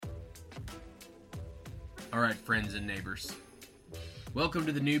All right, friends and neighbors. Welcome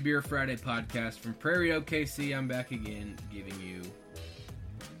to the New Beer Friday podcast from Prairie OKC. I'm back again giving you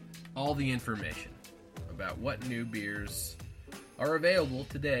all the information about what new beers are available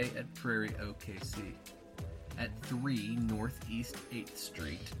today at Prairie OKC at 3 Northeast 8th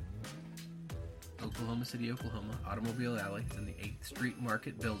Street, Oklahoma City, Oklahoma, Automobile Alley. It's in the 8th Street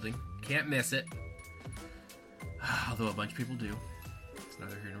Market building. Can't miss it. Although a bunch of people do. It's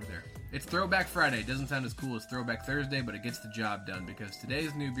neither here nor there. It's Throwback Friday. It doesn't sound as cool as Throwback Thursday, but it gets the job done because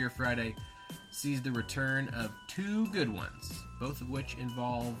today's New Beer Friday sees the return of two good ones, both of which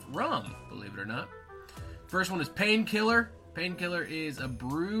involve rum, believe it or not. First one is Painkiller. Painkiller is a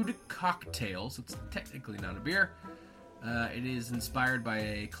brewed cocktail, so it's technically not a beer. It is inspired by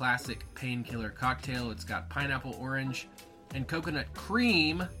a classic Painkiller cocktail. It's got pineapple, orange, and coconut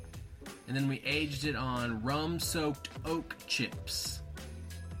cream, and then we aged it on rum-soaked oak chips.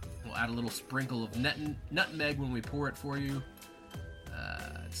 We'll add a little sprinkle of nutmeg when we pour it for you.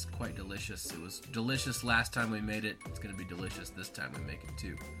 It's quite delicious. It was delicious last time we made it. It's going to be delicious this time we make it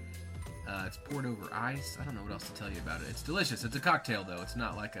too. It's poured over ice. I don't know what else to tell you about it. It's delicious. It's a cocktail though. It's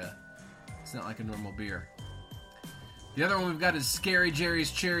not like a normal beer. The other one we've got is Scary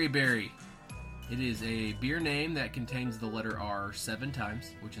Jerry's Cherry Berry. It is a beer name that contains the letter R 7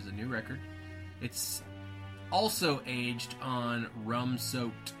 times, which is a new record. It's also aged on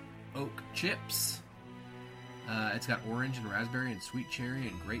rum-soaked oak chips. It's got orange and raspberry and sweet cherry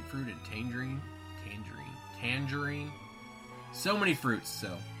and grapefruit and tangerine. So many fruits,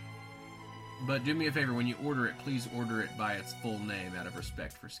 so. But do me a favor, when you order it, please order it by its full name out of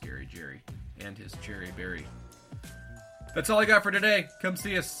respect for Scary Jerry and his cherry berry. That's all I got for today. Come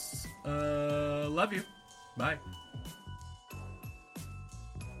see us. Love you. Bye.